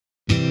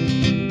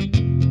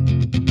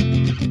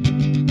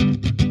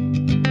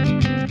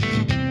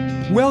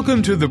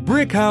Welcome to the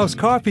Brick House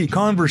Coffee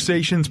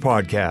Conversations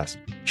podcast,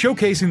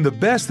 showcasing the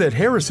best that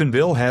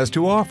Harrisonville has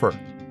to offer.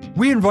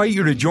 We invite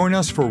you to join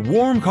us for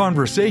warm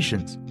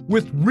conversations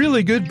with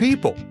really good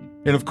people,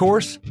 and of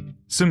course,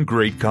 some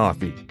great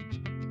coffee.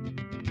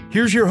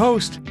 Here's your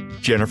host,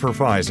 Jennifer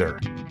Fizer.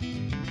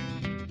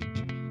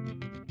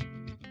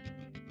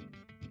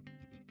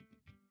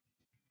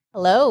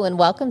 Hello, and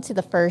welcome to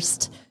the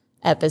first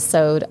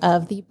episode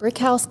of the Brick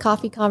House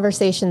Coffee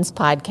Conversations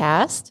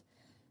podcast.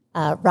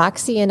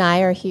 Roxy and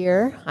I are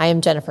here. I am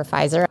Jennifer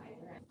Fizer.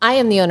 I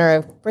am the owner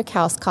of Brick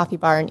House Coffee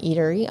Bar and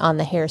Eatery on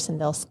the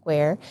Harrisonville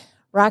Square.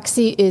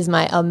 Roxy is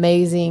my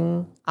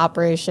amazing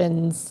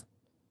operations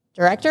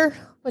director.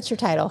 What's your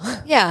title?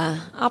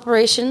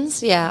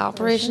 Operations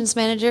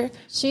manager.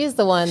 She is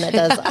the one that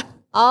does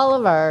all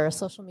of our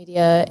social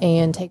media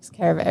and takes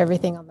care of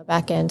everything on the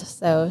back end.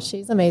 So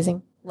she's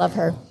amazing. Love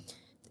her.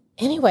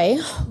 Anyway,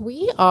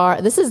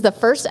 this is the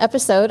first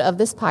episode of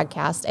this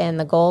podcast, and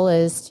the goal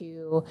is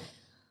to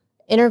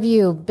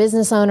interview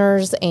business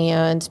owners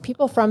and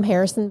people from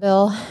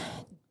Harrisonville,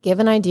 give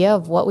an idea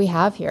of what we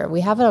have here.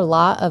 We have a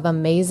lot of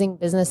amazing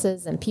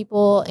businesses and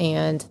people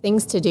and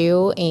things to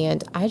do,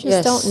 and I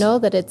just don't know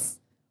that it's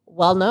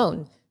well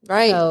known.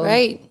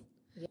 Right.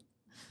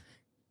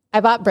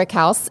 I bought Brick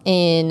House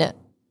in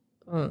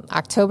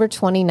October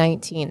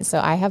 2019, so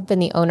I have been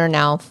the owner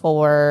now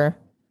for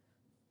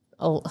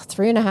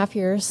 3.5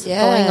 years,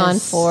 going on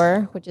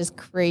 4, which is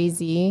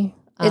crazy.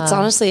 It's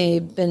honestly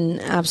been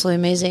absolutely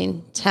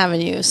amazing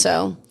having you.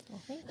 So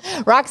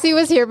Roxy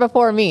was here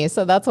before me,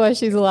 so that's why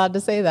she's allowed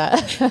to say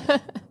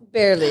that.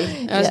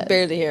 Barely. I was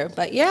barely here.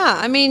 But yeah,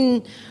 I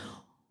mean,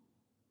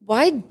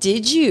 why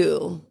did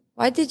you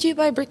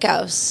buy Brick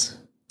House?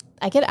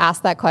 I get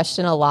asked that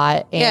question a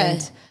lot.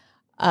 And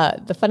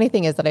the funny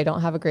thing is that I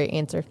don't have a great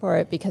answer for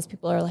it because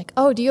people are like,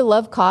 oh, do you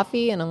love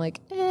coffee? And I'm like,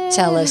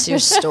 Tell us your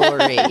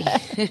story.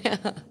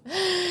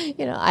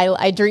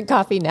 I drink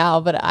coffee now,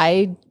 but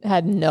I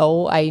had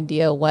no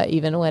idea what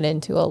even went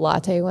into a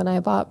latte when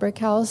I bought Brick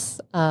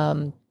House.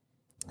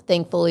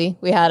 Thankfully,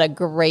 we had a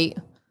great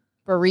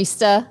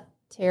barista,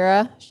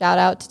 Tara. Shout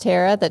out to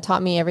Tara that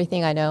taught me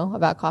everything I know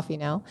about coffee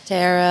now.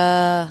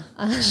 Tara,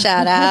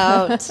 shout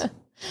out.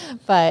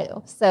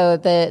 But so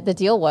the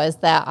deal was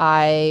that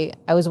I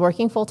was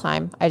working full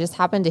time. I just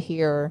happened to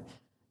hear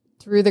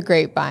through the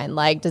grapevine,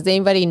 like, does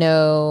anybody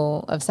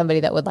know of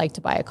somebody that would like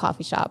to buy a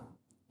coffee shop?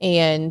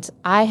 And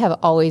I have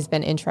always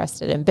been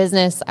interested in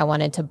business. I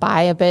wanted to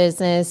buy a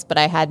business, but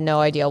I had no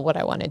idea what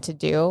I wanted to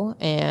do.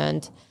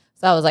 And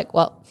so I was like,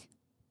 well,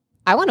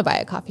 I want to buy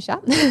a coffee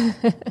shop.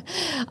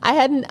 I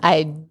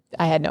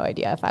had no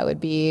idea if I would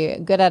be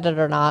good at it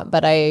or not,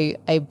 but I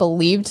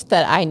believed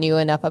that I knew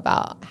enough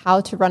about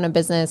how to run a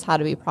business, how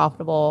to be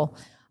profitable,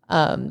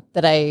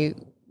 that I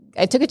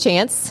took a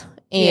chance.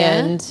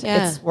 And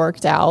it's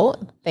worked out,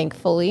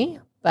 thankfully.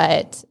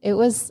 But it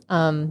was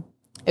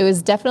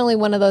definitely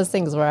one of those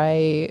things where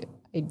I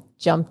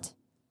jumped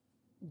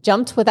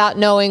without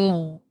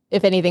knowing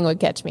if anything would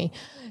catch me.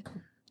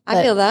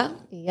 I feel that.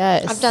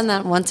 Yes. I've done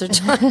that once or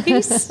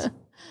twice.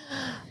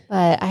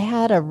 But I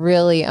had a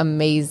really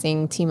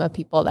amazing team of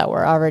people that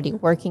were already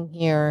working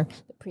here.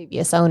 The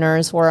previous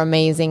owners were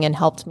amazing and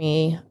helped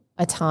me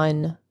a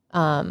ton.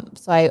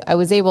 So I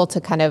was able to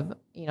kind of,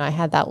 I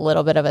had that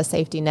little bit of a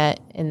safety net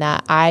in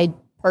that I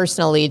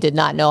personally did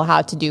not know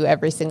how to do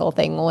every single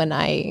thing when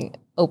I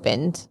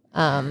opened,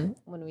 when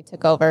we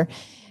took over.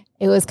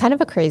 It was kind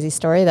of a crazy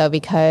story though,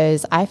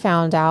 because I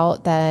found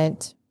out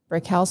that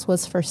Brick House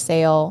was for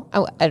sale.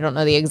 I don't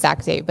know the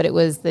exact date, but it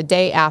was the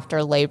day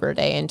after Labor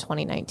Day in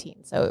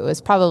 2019. So it was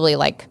probably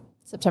like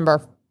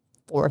September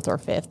 4th or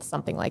 5th,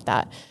 something like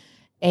that.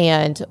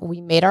 And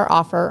we made our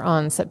offer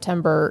on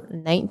September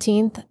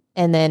 19th.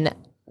 And then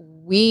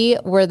we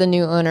were the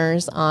new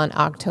owners on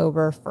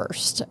October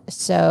 1st.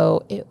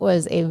 So it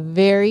was a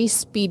very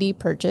speedy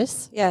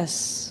purchase.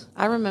 Yes,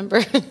 I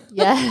remember.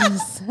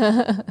 Yes.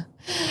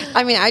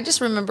 I mean, I just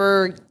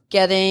remember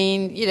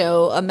getting,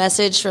 a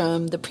message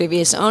from the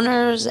previous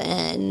owners,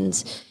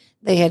 and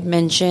they had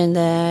mentioned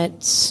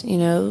that,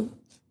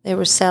 they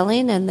were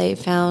selling and they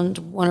found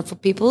wonderful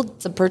people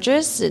to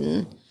purchase,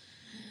 and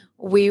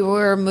we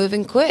were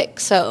moving quick.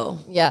 So,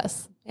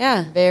 yes.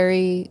 Yeah.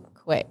 Very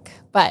quick.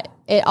 But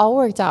it all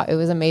worked out. It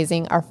was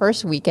amazing. Our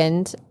first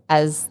weekend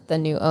as the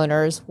new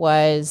owners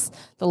was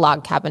the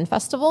Log Cabin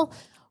Festival,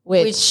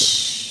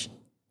 which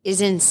is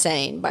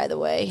insane, by the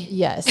way.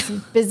 Yes.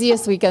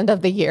 Busiest weekend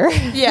of the year.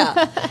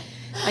 Yeah.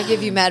 I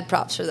give you mad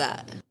props for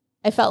that.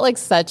 I felt like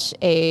such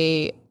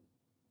a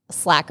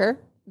slacker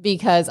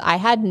because I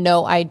had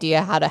no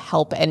idea how to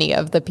help any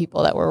of the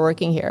people that were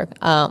working here.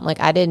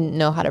 I didn't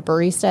know how to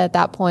barista at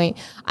that point.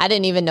 I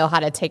didn't even know how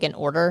to take an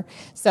order.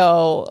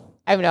 So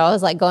I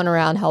was like going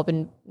around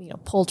helping,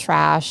 pull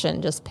trash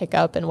and just pick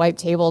up and wipe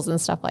tables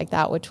and stuff like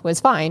that, which was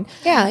fine.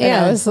 Yeah.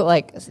 And I was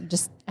like,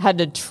 just had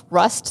to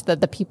trust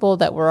that the people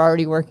that were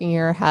already working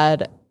here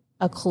had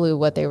a clue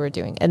what they were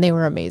doing. And they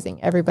were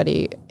amazing.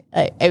 Everybody,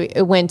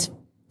 it went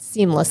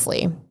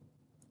seamlessly.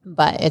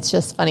 But it's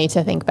just funny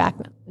to think back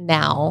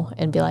now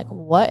and be like,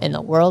 what in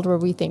the world were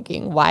we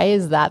thinking? Why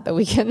is that the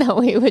weekend that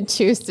we would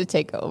choose to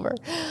take over?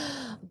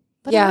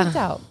 But it worked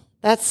out.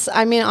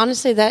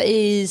 Honestly, that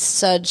is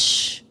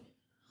such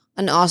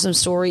an awesome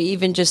story,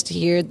 even just to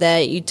hear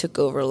that you took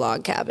over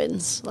log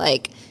cabins.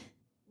 Like,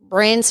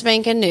 brand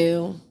spanking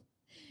new.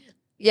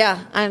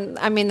 Yeah,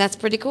 that's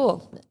pretty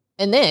cool.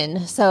 And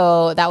then,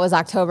 so that was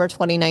October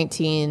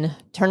 2019,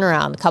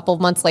 turnaround. A couple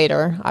of months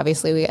later,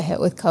 obviously we got hit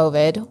with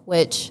COVID,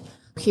 which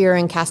here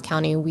in Cass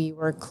County, we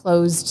were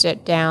closed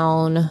it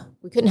down.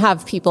 We couldn't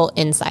have people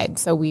inside.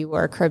 So we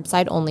were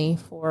curbside only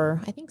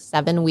for, I think,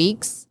 7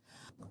 weeks.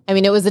 I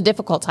mean, it was a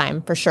difficult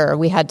time for sure.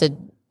 We had to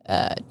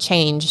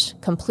change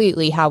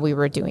completely how we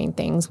were doing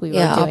things. We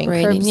were doing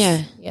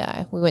curbside.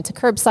 Yeah, we went to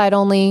curbside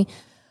only.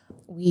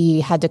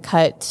 We had to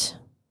cut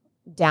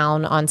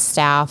down on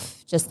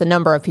staff, just the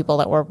number of people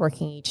that were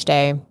working each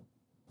day.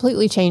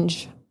 Completely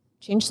changed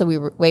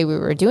the way we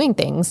were doing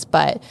things.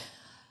 But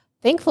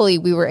thankfully,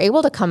 we were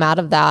able to come out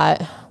of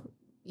that.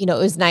 You know,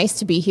 it was nice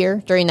to be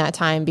here during that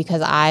time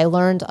because I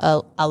learned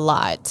a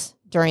lot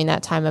during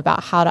that time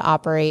about how to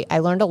operate. I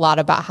learned a lot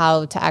about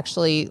how to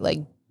actually, like,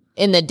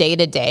 in the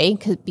day-to-day,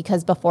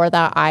 because before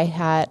that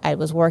I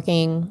was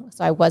working,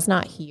 so I was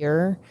not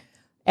here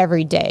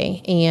every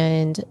day.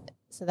 And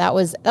so that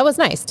was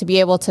nice to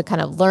be able to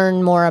kind of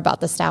learn more about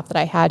the staff that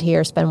I had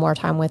here, spend more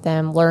time with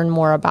them, learn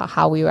more about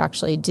how we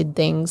actually did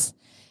things.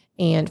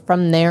 And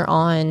from there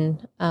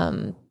on,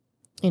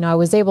 I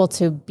was able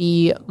to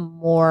be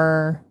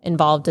more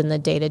involved in the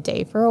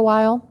day-to-day for a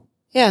while.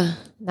 Yeah.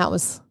 That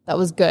was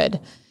good.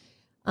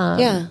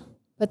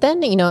 But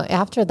then,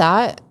 after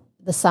that,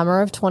 the summer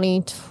of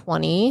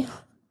 2020,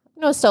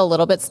 still a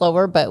little bit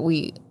slower, but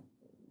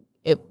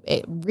it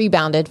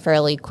rebounded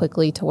fairly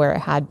quickly to where it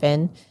had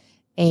been.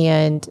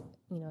 And,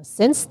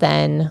 since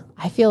then,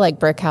 I feel like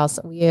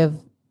Brickhouse, we have,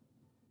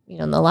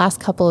 in the last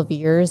couple of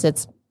years,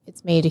 it's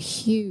made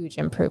huge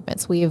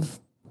improvements. It's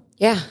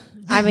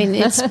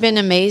been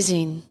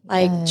amazing.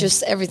 Like,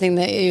 just everything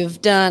that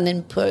you've done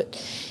and put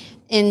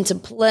into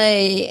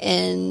play,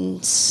 and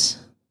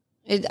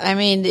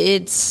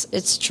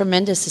it's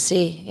tremendous to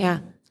see. Yeah.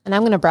 And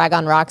I'm going to brag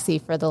on Roxy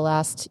for the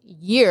last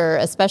year,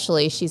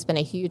 especially. She's been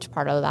a huge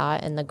part of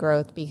that and the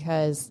growth,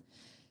 because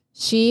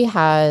she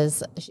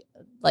has,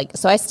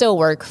 so I still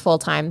work full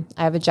time.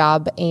 I have a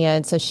job.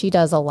 And so she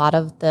does a lot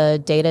of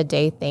the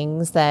day-to-day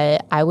things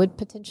that I would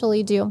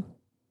potentially do.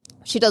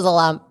 She does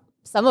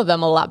some of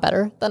them a lot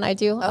better than I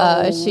do.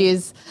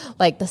 She's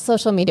like the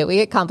social media. We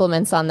get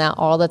compliments on that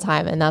all the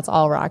time. And that's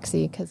all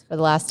Roxy, because for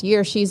the last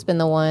year, she's been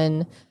the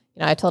one.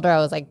 I told her, I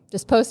was like,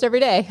 just post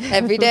every day.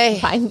 Every day.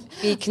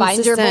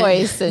 find your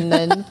voice and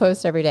then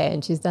post every day.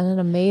 And she's done an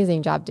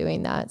amazing job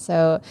doing that.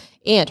 So,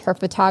 and her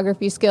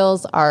photography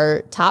skills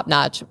are top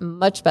notch,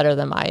 much better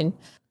than mine.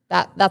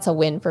 That's a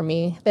win for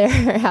me. They're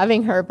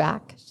having her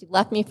back. She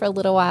left me for a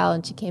little while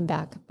and she came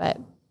back. But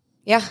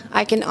yeah,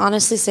 I can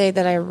honestly say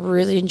that I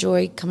really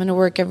enjoy coming to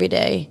work every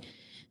day.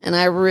 And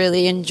I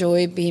really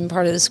enjoy being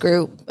part of this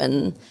group.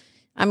 And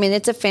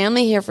it's a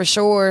family here for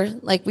sure.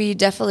 Like, we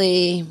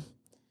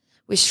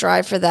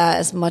strive for that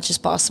as much as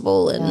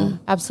possible. And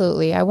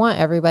absolutely. I want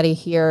everybody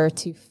here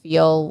to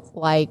feel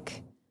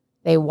like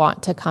they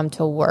want to come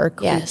to work.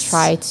 Yes. We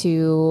try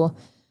to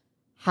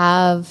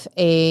have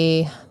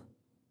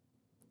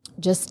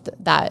just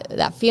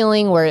that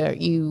feeling where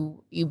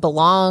you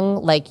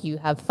belong, like you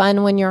have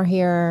fun when you're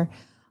here.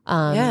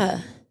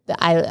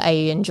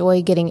 I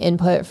enjoy getting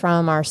input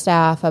from our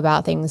staff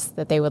about things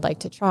that they would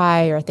like to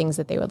try or things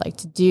that they would like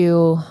to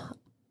do.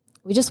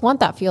 We just want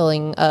that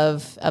feeling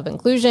of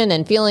inclusion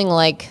and feeling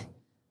like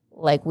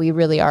we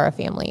really are a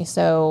family.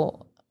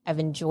 So I've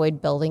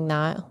enjoyed building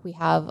that. We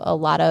have a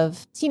lot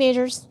of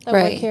teenagers that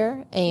work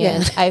here,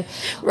 and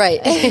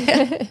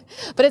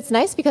but it's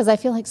nice because I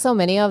feel like so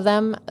many of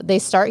them, they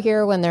start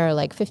here when they're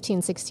like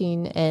 15,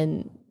 16,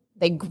 and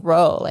they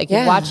grow.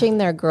 Watching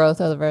their growth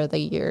over the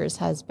years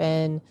has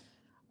been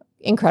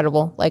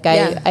incredible.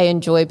 I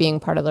enjoy being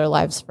part of their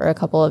lives for a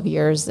couple of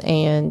years,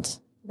 and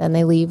then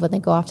they leave when they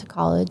go off to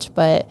college.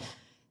 But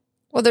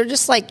they're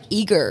just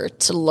eager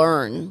to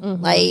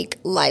learn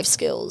life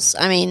skills.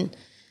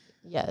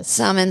 Yes.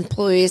 Some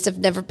employees have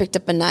never picked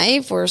up a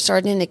knife or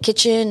started in a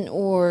kitchen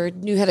or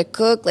knew how to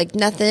cook,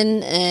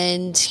 nothing.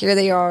 And here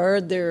they are,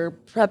 they're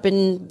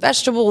prepping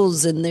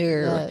vegetables and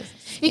they're... Yes.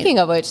 Speaking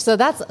of which, so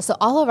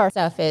all of our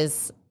stuff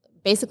is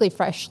basically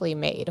freshly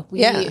made.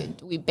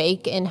 We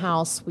bake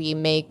in-house. We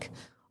make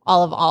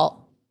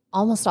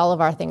almost all of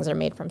our things are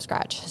made from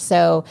scratch.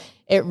 So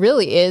it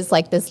really is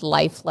this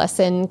life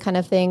lesson kind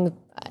of thing.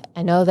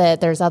 I know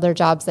that there's other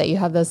jobs that you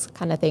have those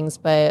kind of things,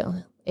 but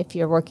if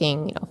you're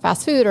working,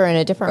 fast food or in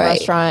a different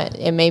restaurant,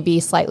 it may be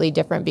slightly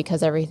different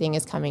because everything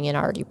is coming in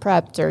already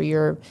prepped, or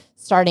you're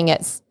starting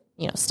at,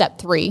 step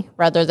 3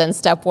 rather than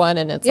step 1.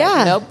 And it's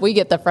nope, we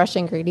get the fresh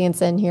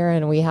ingredients in here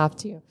and we have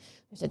to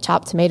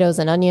chop tomatoes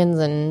and onions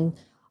and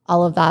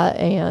all of that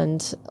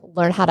and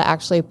learn how to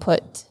actually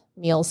put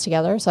meals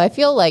together. So I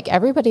feel like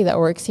everybody that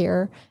works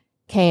here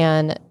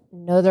can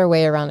know their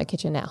way around a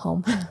kitchen at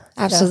home.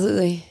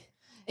 Absolutely.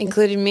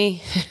 Including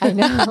me. I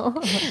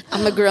know.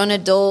 I'm a grown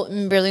adult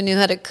and barely knew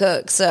how to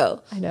cook.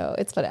 So I know,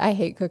 it's funny. I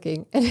hate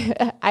cooking.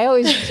 I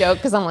always joke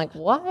because I'm like,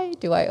 why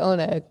do I own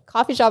a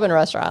coffee shop and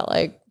restaurant?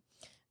 Like,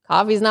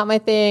 coffee's not my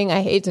thing.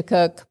 I hate to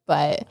cook,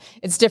 but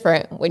it's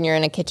different when you're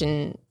in a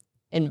kitchen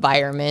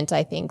environment,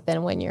 I think,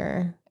 than when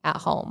you're at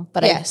home.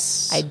 But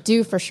yes, I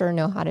do for sure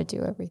know how to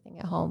do everything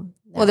at home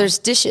now. Well, there's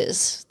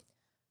dishes.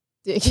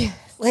 Yes,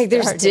 like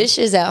there's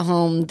dishes at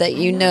home that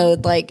know,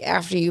 like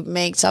after you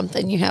make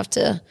something, you have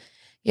to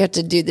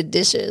do the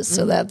dishes.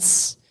 So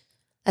that's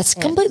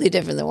completely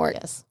different than work.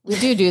 Yes,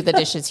 we do the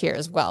dishes here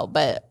as well,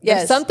 but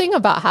there's something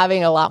about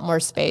having a lot more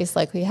space.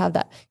 Like we have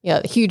that,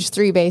 huge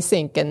 3-bay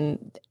sink,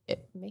 and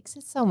it makes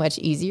it so much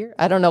easier.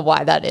 I don't know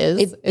why that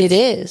is. It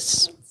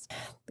is.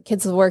 The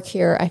kids who work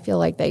here, I feel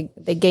like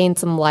they gain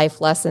some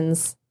life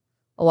lessons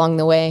along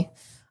the way,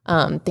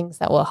 things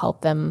that will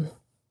help them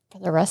for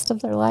the rest of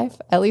their life.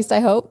 At least I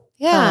hope.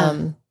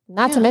 Yeah.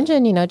 Not to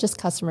mention, just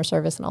customer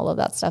service and all of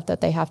that stuff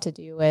that they have to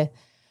do with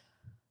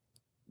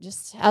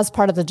just as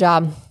part of the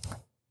job.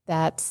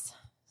 That's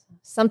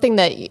something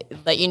that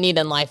you need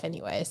in life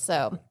anyway.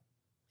 So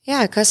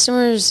yeah,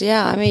 customers.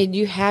 Yeah. I mean,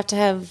 you have to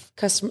have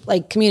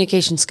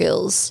communication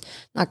skills,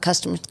 not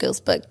customer skills,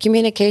 but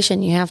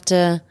communication. You have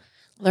to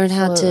learn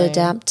how to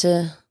adapt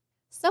to.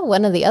 So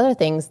one of the other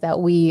things that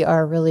we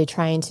are really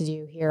trying to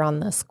do here on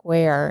the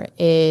square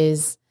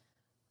is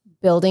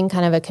building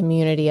kind of a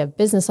community of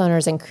business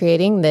owners and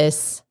creating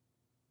this,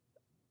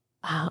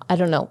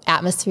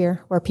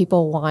 atmosphere where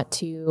people want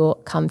to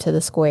come to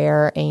the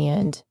square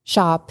and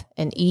shop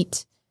and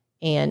eat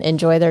and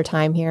enjoy their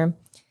time here.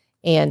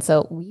 And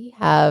so we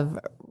have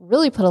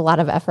really put a lot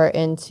of effort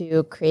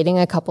into creating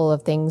a couple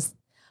of things,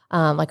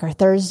 like our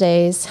third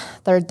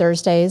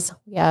Thursdays.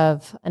 We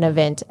have an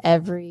event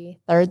every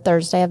third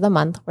Thursday of the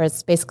month where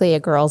it's basically a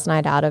girls'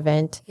 night out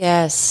event.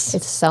 Yes.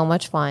 It's so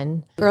much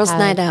fun. Girls'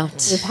 night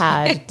out. We've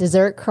had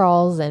dessert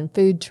crawls and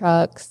food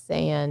trucks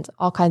and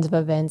all kinds of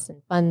events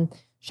and fun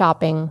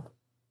shopping,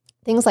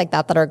 things like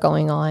that are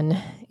going on.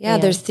 Yeah,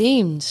 they're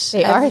themed.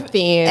 They are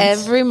themed.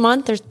 Every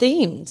month they're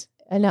themed.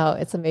 I know,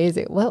 it's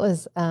amazing. What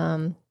was,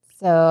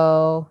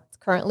 so it's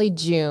currently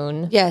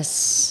June.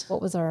 Yes.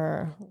 What was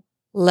our...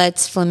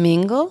 Let's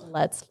Flamingo.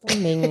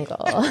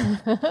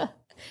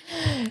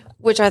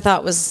 Which I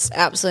thought was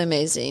absolutely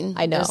amazing.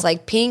 I know. There's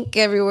like pink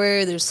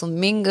everywhere. There's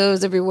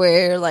flamingos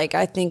everywhere. Like,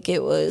 I think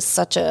it was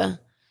such a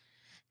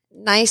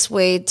nice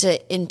way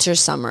to enter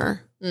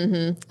summer.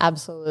 Mm-hmm.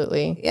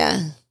 Absolutely.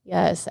 Yeah.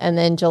 Yes. And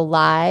then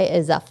July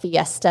is a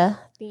fiesta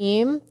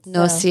theme.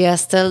 No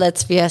siesta,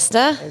 let's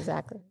fiesta.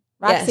 Exactly.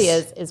 Roxy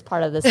is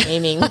part of this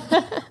naming,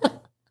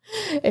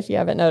 if you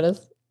haven't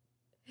noticed.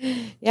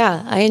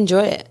 Yeah, I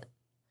enjoy it.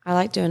 I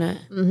like doing it.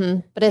 Mm-hmm.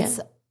 But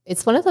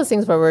it's one of those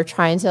things where we're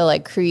trying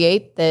to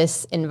create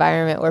this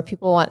environment where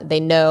people they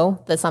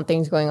know that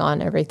something's going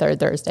on every third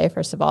Thursday,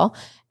 first of all,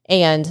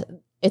 and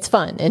it's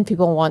fun and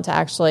people want to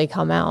actually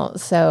come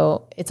out.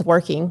 So it's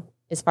working.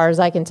 As far as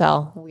I can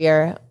tell, we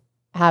are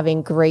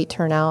having great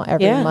turnout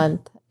every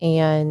month.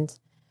 And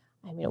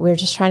I mean, we're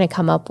just trying to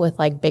come up with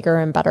bigger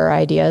and better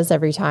ideas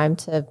every time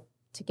to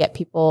get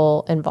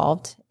people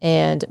involved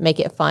and make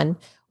it fun.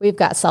 We've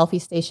got selfie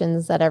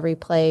stations at every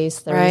place.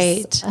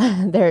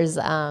 There's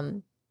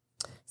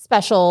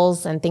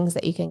specials and things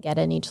that you can get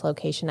in each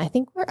location. I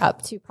think we're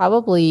up to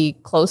probably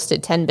close to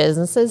 10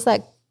 businesses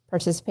that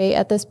participate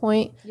at this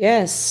point.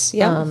 Yes.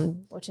 Yeah.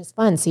 Which is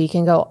fun. So you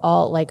can go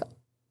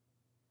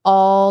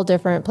all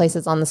different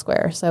places on the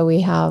square. So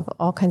we have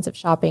all kinds of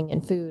shopping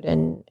and food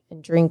and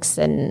drinks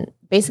and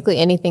basically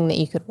anything that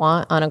you could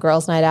want on a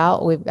girls' night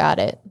out, we've got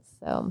it.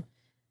 So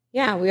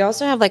yeah, we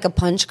also have a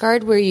punch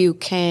card where you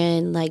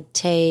can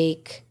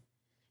take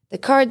the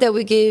card that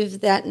we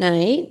give that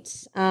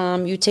night.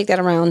 You take that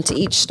around to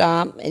each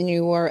stop and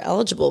you are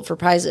eligible for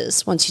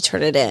prizes once you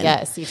turn it in.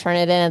 Yes, you turn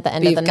it in at the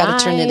end of the night. You've got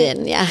to turn it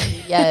in, yeah.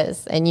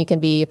 Yes, and you can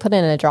be put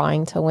in a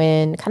drawing to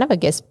win kind of a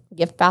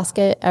gift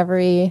basket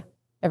every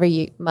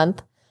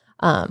month.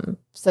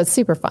 So it's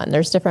super fun.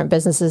 There's different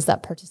businesses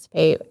that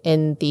participate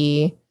in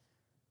the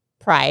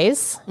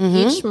prize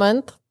each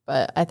month,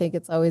 but I think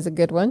it's always a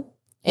good one.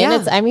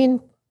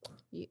 And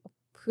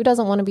who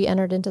doesn't want to be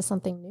entered into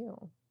something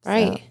new?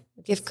 Right.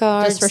 So, gift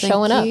cards. Just for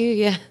showing up.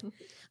 Yeah.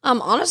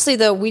 Honestly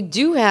though, we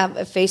do have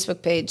a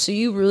Facebook page, so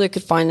you really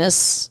could find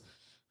us,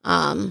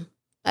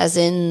 as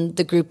in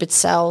the group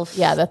itself.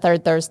 Yeah. The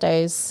third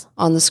Thursdays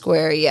on the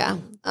square. Yeah.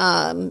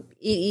 It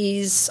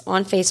is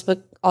on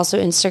Facebook, also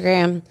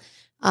Instagram.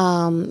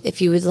 If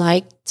you would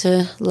like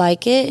to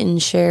like it and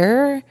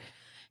share,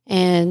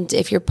 and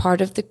if you're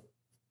part of the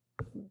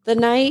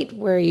night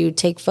where you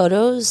take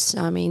photos,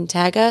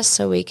 tag us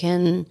so we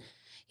can,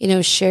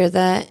 share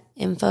that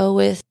info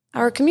with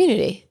our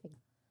community.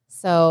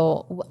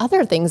 So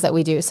other things that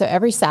we do. So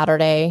every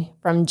Saturday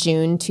from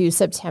June to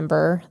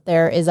September,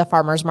 there is a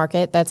farmer's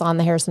market that's on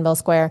the Harrisonville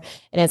Square.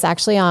 And it's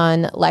actually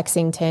on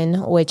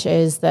Lexington, which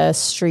is the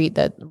street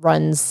that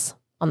runs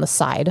on the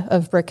side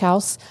of Brick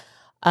House.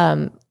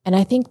 And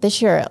I think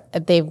this year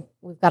they've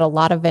we've got a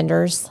lot of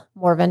vendors,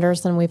 more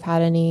vendors than we've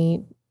had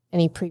any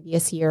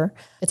previous year.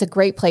 It's a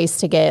great place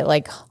to get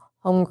like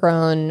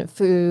homegrown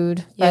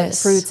food,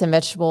 Yes. fruits and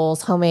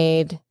vegetables,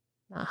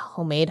 not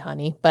homemade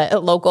honey,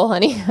 but local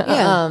honey,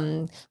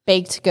 Yeah.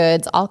 baked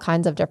goods, all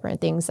kinds of different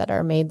things that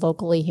are made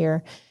locally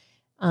here,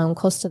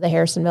 close to the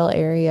Harrisonville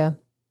area.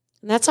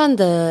 And that's on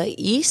the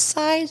east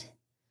side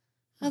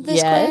of the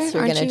Yes,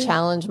 square? you're going to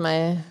challenge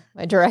my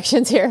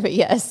directions here, but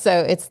yes. So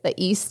it's the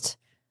east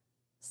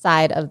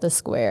side of the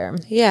square.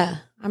 Yeah.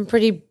 I'm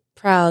pretty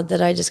proud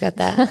that I just got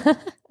that.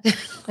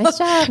 Nice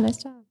job.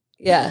 Nice job.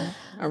 Yeah.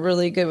 I'm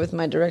really good with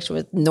my direction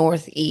with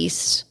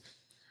northeast,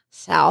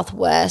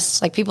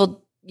 southwest. Like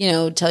people,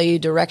 tell you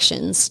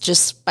directions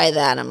just by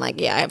that. I'm like,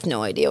 yeah, I have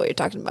no idea what you're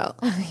talking about.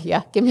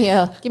 Yeah. Give me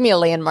a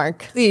landmark.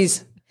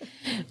 Please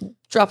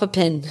drop a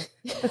pin.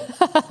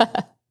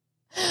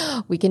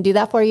 We can do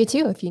that for you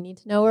too. If you need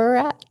to know where we're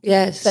at,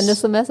 Yes. send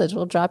us a message.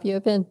 We'll drop you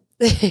a pin.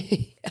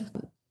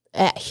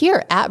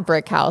 Here at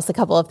Brick House, a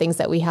couple of things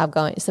that we have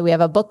going. So we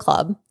have a book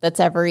club that's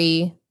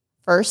every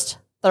first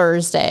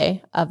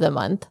Thursday of the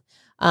month.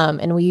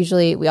 And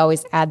we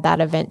always add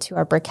that event to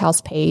our Brick House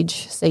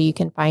page. So you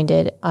can find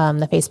it on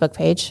the Facebook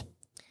page.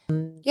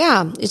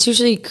 Yeah. It's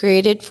usually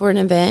created for an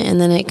event, and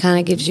then it kind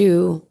of gives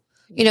you,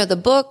 the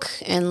book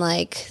and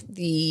like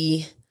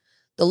the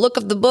look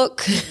of the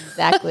book.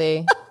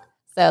 Exactly.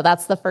 So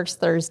that's the first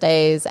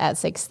Thursdays at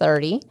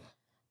 6:30.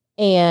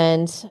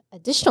 And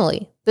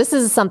additionally, this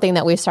is something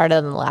that we've started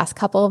in the last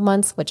couple of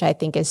months, which I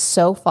think is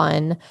so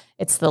fun.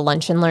 It's the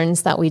lunch and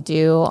learns that we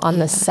do on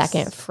the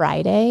second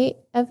Friday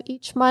of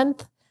each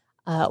month.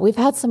 We've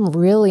had some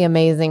really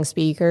amazing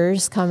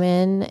speakers come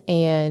in,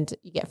 and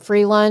you get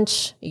free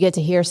lunch. You get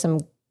to hear some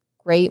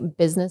great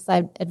business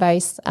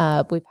advice.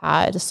 We've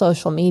had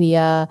social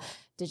media,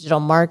 digital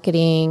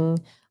marketing.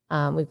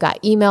 We've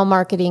got email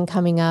marketing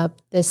coming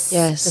up this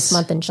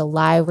month in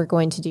July. We're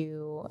going to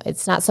do,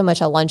 it's not so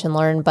much a lunch and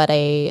learn, but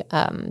a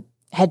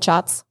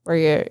headshots where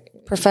you're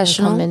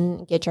Professional. come in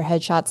and get your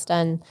headshots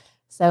done.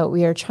 So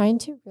we are trying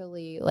to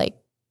really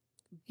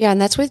Yeah, and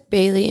that's with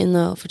Bailey in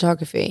the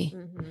photography.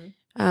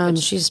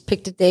 She's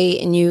picked a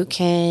date, and you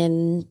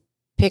can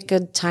pick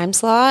a time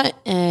slot,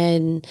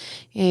 and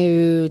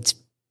it's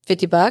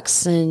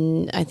 $50,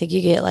 and I think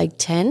you get like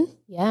 10.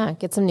 Yeah,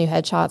 get some new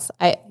headshots.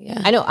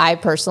 I know I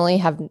personally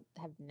have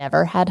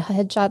never had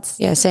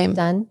headshots same.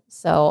 done,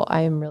 so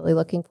I am really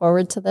looking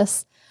forward to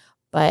this.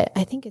 But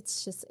I think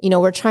it's just,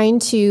 we're trying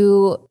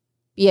to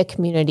be a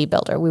community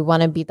builder. We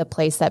want to be the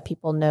place that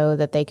people know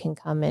that they can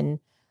come and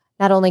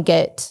not only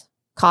get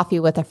coffee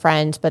with a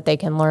friend, but they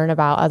can learn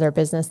about other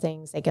business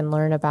things. They can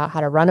learn about how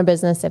to run a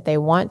business if they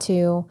want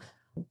to.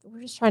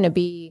 We're just trying to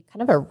be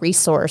kind of a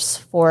resource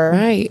for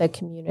the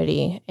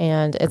community,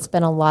 and it's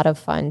been a lot of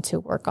fun to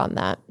work on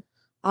that.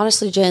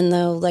 Honestly, Jen,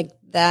 though, like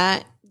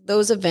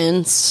those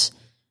events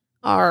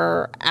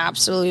are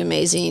absolutely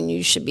amazing.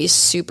 You should be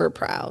super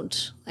proud.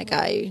 Like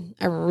I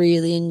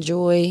really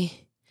enjoy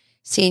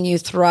seeing you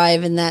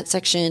thrive in that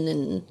section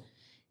and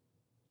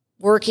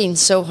working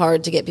so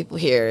hard to get people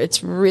here.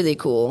 It's really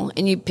cool.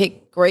 And you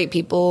pick great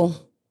people,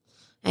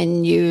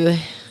 and you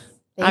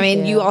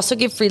also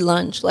give free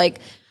lunch, like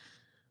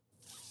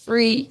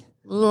free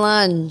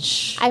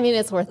lunch. I mean,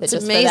 it's worth it. It's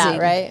just amazing. for that,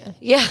 right?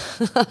 Yeah.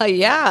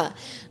 Yeah.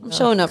 I'm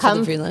showing up for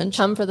the free lunch.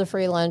 Come for the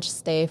free lunch,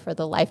 stay for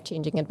the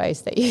life-changing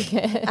advice that you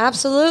get.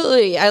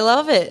 Absolutely. I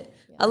love it.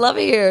 I love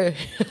it here.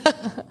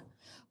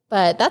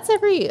 But that's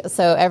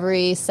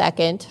every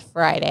second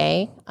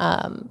Friday.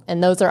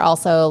 And those are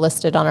also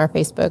listed on our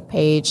Facebook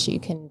page. You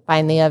can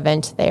find the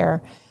event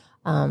there.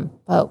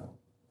 But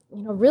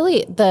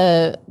really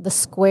the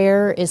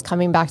square is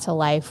coming back to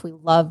life. We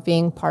love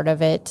being part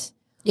of it.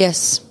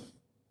 Yes.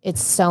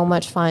 It's so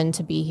much fun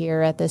to be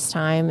here at this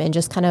time, and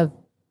just kind of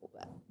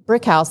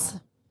Brick House,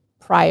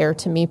 prior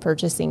to me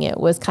purchasing it,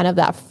 was kind of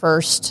that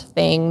first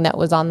thing that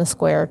was on the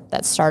square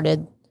that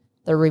started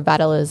the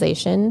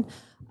revitalization.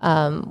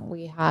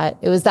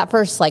 It was that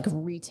first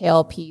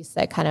retail piece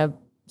that kind of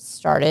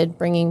started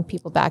bringing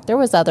people back. There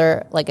was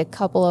a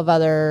couple of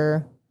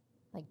other,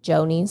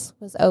 Joni's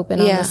was open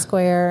on the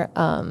square.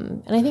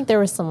 And I think there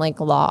was some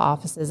law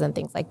offices and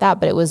things like that,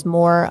 but it was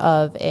more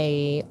of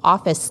a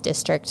office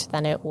district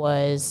than it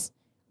was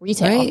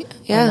retail. Right.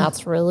 Yeah. And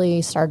that's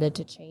really started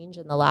to change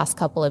in the last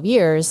couple of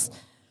years.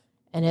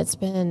 And it's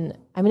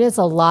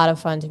a lot of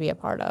fun to be a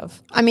part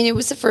of. I mean, it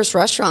was the first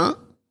restaurant.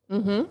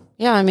 Mm-hmm.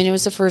 Yeah, I mean, it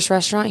was the first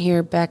restaurant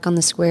here back on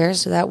the square,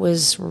 so that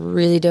was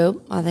really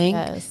dope, I think.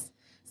 Yes.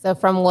 So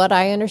from what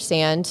I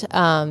understand,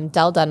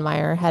 Del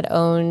Dunmeyer had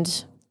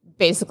owned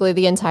basically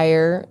the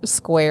entire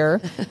square,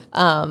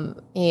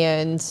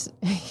 and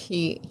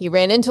he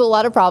ran into a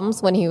lot of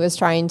problems when he was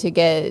trying to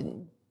get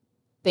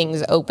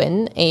things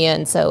open,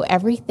 and so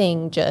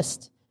everything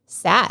just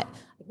sat.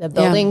 The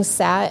buildings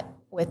sat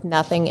with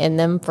nothing in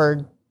them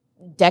for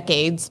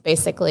decades,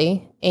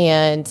 basically,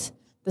 and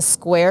the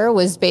square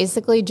was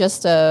basically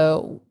just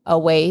a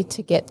way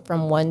to get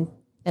from one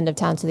end of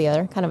town to the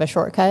other, kind of a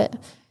shortcut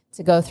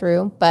to go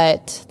through,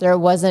 but there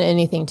wasn't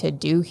anything to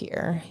do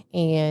here.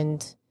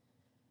 And,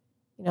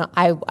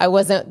 I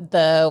wasn't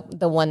the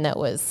one that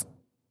was,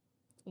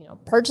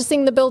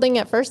 purchasing the building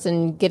at first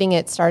and getting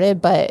it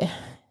started, but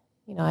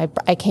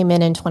I came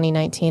in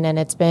 2019, and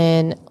it's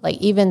been like,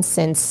 even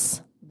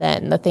since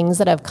then, the things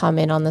that have come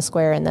in on the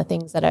square and the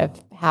things that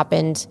have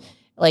happened,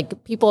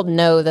 like, people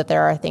know that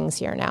there are things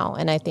here now.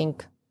 And I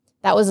think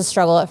that was a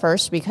struggle at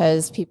first,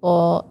 because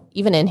people,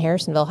 even in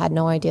Harrisonville, had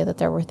no idea that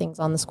there were things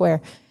on the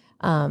square.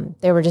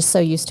 They were just so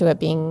used to it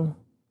being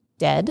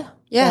dead.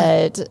 Yeah.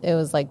 That it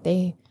was like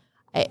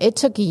it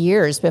took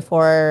years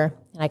before,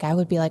 like, I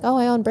would be like, oh,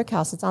 I own Brick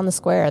House. It's on the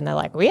square. And they're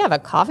like, we have a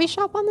coffee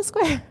shop on the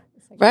square.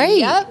 Like, right.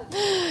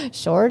 Yep.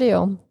 Sure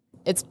do.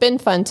 It's been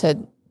fun to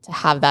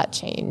have that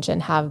change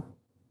and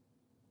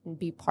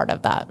be part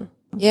of that.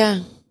 Yeah.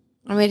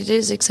 I mean, it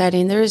is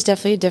exciting. There is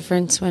definitely a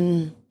difference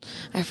when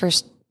I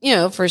first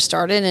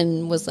started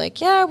and was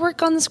like, yeah, I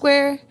work on the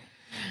square.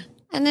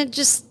 And it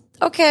just,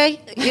 okay,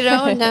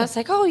 and now it's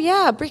like, oh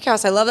yeah, Brick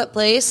House. I love that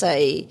place.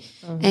 I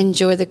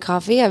enjoy the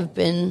coffee. I've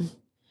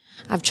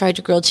tried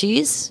your grilled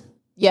cheese.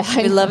 Yeah.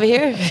 We love it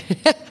here.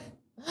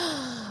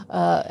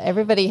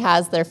 Everybody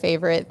has their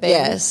favorite thing.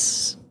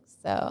 Yes.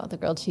 So the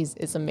grilled cheese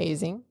is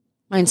amazing.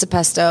 Mine's a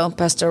pesto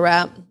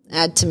wrap.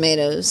 Add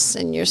tomatoes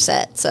and you're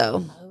set.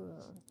 So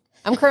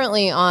I'm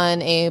currently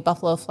on a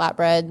buffalo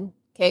flatbread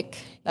kick.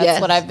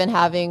 That's what I've been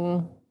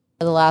having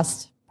for the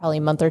last probably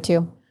month or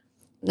two.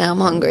 Now I'm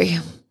hungry.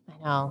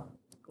 I know.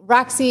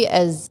 Roxy,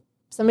 as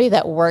somebody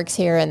that works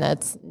here and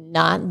that's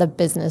not the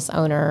business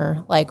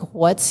owner, like,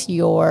 what's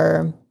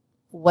your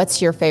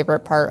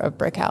favorite part of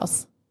Brick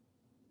House?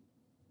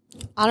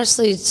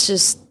 Honestly, it's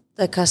just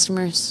the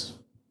customers.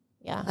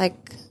 Yeah.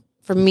 Like,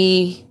 for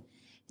me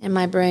and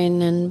my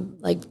brain,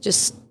 and like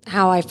just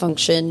how I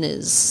function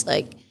is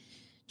like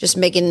just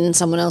making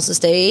someone else's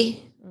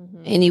day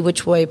any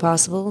which way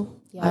possible.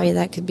 Yeah. I mean,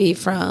 that could be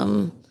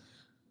from,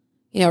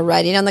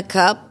 writing on the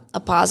cup a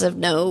positive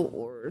note,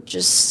 or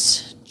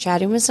just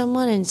chatting with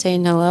someone and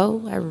saying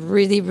hello. I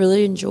really,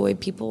 really enjoy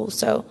people.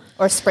 So,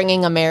 or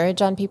springing a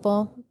marriage on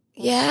people.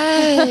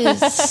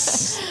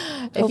 Yes.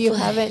 If you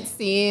haven't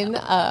seen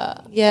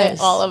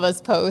all of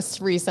us post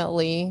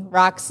recently,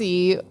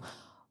 Roxy,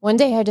 one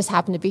day I just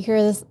happened to be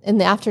here in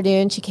the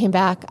afternoon. She came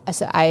back. I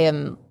said, I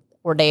am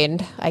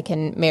ordained. I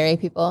can marry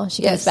people.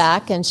 She comes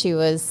back and she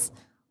was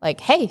like,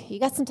 hey, you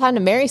got some time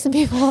to marry some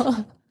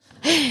people?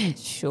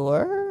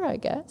 Sure, I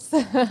guess.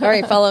 All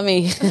right, follow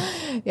me.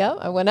 Yeah,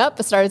 I went up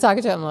and started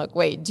talking to him. I'm like,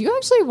 wait, do you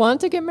actually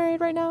want to get married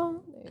right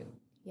now?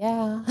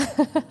 Yeah.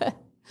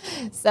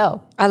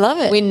 So I love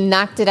it. We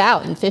knocked it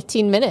out in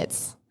 15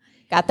 minutes.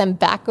 Got them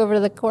back over to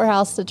the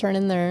courthouse to turn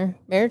in their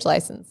marriage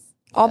license.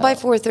 All by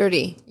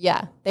 4:30.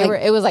 Yeah,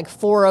 it was like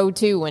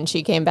 4:02 when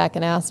she came back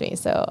and asked me.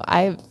 So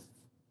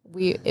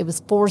it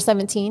was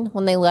 4:17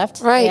 when they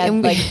left. Right, they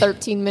had like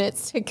 13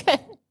 minutes to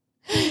get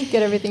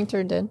everything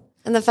turned in.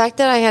 And the fact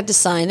that I had to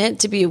sign it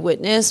to be a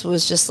witness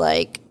was just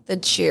like the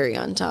cherry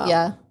on top.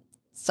 Yeah,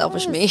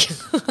 selfish me.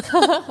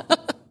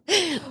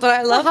 But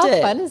I loved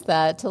it. How fun is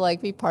that to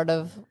like be part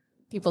of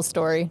people's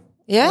story?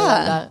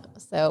 Yeah.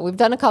 So we've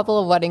done a couple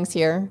of weddings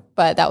here,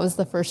 but that was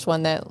the first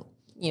one that,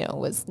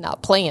 was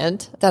not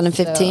planned. Done in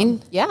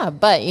 15? So, yeah.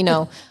 But,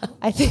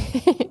 I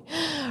think,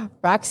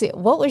 Roxy,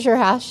 what was your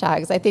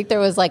hashtags? I think there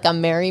was like a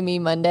Marry Me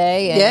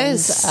Monday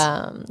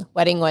and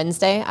Wedding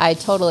Wednesday. I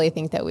totally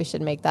think that we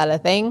should make that a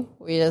thing.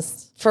 We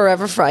just...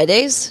 Forever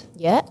Fridays?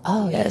 Yeah.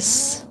 Oh,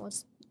 yes. Yeah.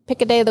 Let's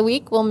pick a day of the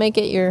week. We'll make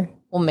it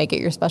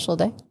your special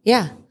day.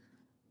 Yeah.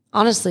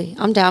 Honestly,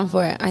 I'm down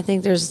for it. I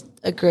think there's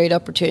a great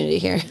opportunity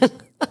here.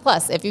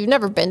 Plus, if you've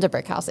never been to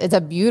Brick House, it's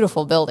a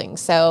beautiful building.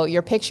 So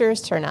your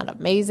pictures turn out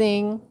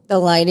amazing. The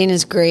lighting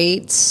is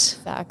great.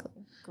 Exactly.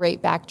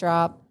 Great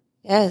backdrop.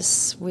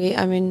 Yes.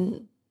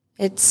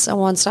 It's a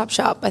one-stop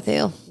shop, I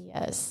feel.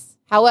 Yes.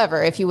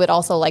 However, if you would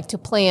also like to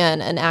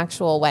plan an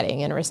actual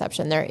wedding and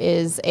reception, there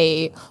is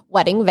a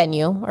wedding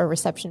venue or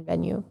reception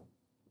venue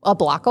a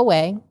block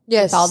away.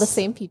 Yes. With all the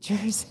same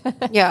features.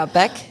 Yeah,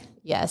 Beck.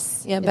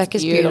 Yes. Yeah, Beck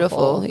is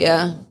beautiful.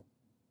 Yeah.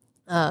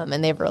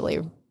 And they've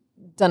really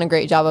done a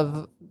great job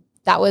of,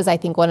 that was, I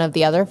think, one of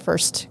the other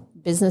first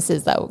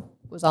businesses that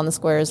was on the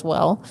square as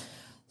well.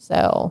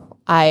 So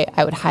I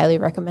would highly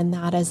recommend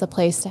that as a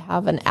place to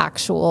have an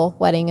actual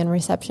wedding and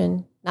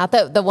reception. Not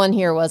that the one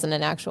here wasn't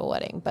an actual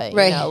wedding, but,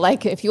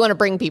 like if you want to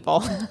bring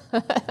people,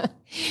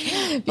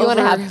 if you want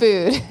to have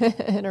food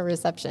and a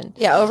reception.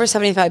 Yeah, over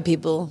 75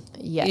 people.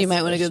 Yes, you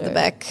might want to go to the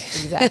Beck.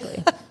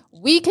 Exactly.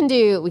 We can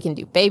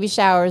do baby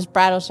showers,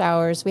 bridal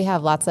showers. We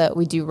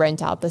do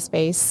rent out the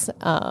space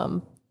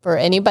for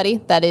anybody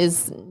that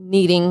is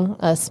needing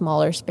a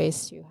smaller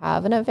space to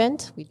have an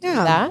event. We do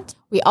that.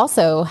 We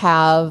also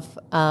have,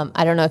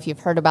 I don't know if you've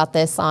heard about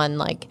this on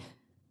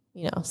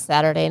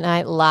Saturday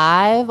Night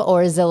Live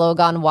or Zillow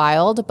Gone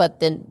Wild, but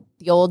then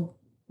the old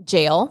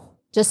jail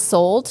just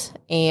sold,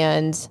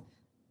 and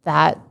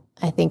that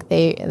I think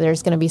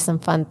there's going to be some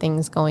fun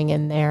things going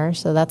in there.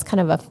 So that's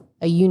kind of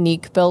a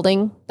unique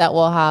building that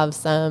will have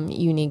some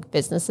unique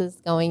businesses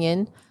going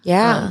in.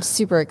 Yeah. I'm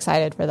super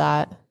excited for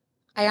that.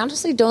 I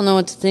honestly don't know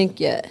what to think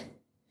yet.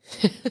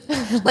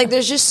 Like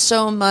there's just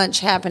so much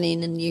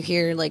happening and you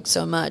hear like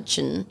so much,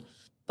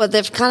 but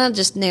they've kind of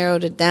just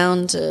narrowed it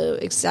down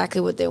to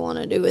exactly what they want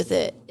to do with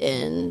it.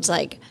 And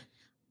like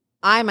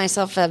I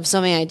myself have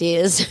so many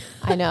ideas.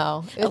 I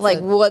know. Of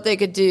like what they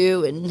could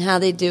do and how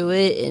they do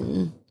it.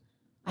 And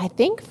I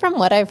think from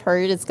what I've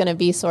heard, it's going to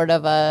be sort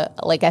of a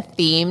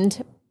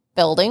themed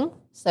building.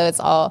 So it's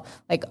all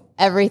like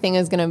everything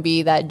is going to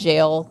be that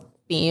jail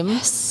theme,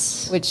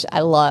 yes. Which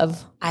I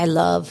love.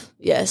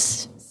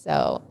 Yes.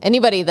 So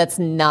anybody that's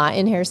not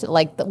in Harrison,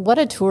 like what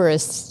a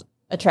tourist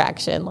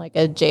attraction, like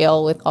a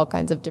jail with all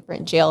kinds of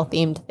different jail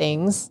themed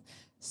things.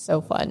 So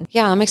fun.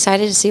 Yeah, I'm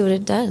excited to see what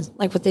it does,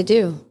 like what they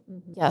do.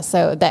 Yeah,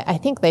 so I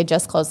think they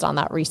just closed on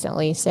that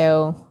recently.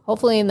 So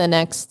hopefully in the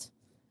next,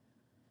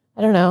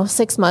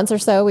 6 months or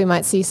so, we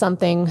might see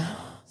something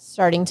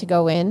starting to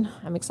go in.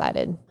 I'm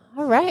excited.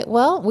 All right.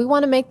 Well, we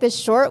want to make this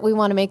short. We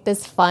want to make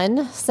this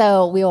fun.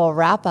 So we will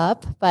wrap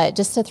up. But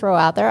just to throw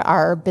out there,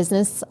 our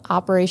business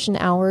operation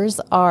hours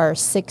are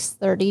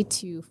 6:30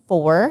 to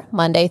 4,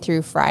 Monday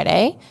through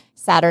Friday.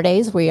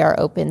 Saturdays, we are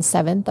open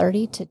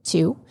 7:30 to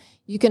 2.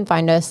 You can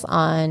find us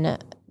on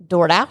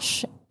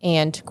DoorDash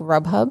and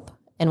Grubhub.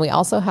 And we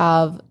also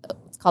have,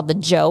 it's called the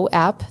Joe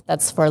app.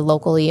 That's for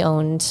locally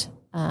owned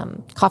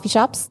coffee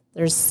shops.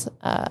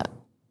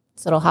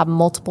 So it'll have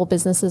multiple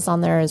businesses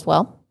on there as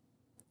well.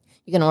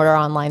 You can order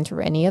online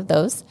through any of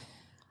those.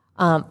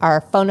 Our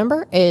phone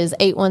number is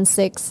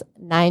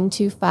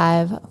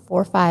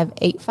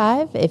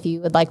 816-925-4585 if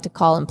you would like to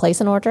call and place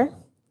an order.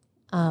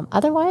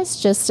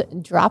 Otherwise, just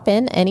drop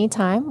in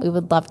anytime. We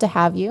would love to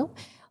have you.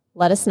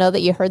 Let us know that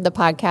you heard the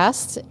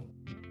podcast.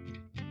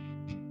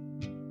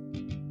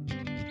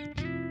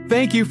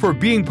 Thank you for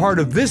being part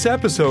of this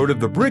episode of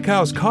the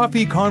Brickhouse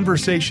Coffee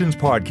Conversations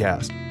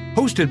podcast,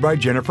 hosted by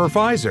Jennifer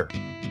Fizer.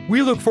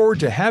 We look forward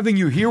to having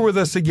you here with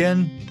us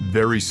again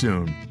very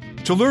soon.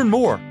 To learn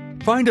more,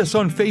 find us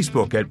on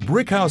Facebook at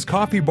Brickhouse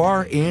Coffee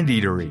Bar and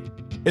Eatery.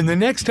 And the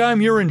next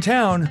time you're in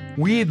town,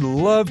 we'd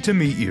love to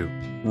meet you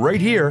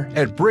right here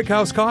at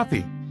Brickhouse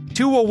Coffee,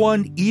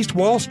 201 East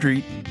Wall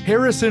Street,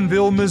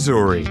 Harrisonville,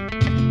 Missouri.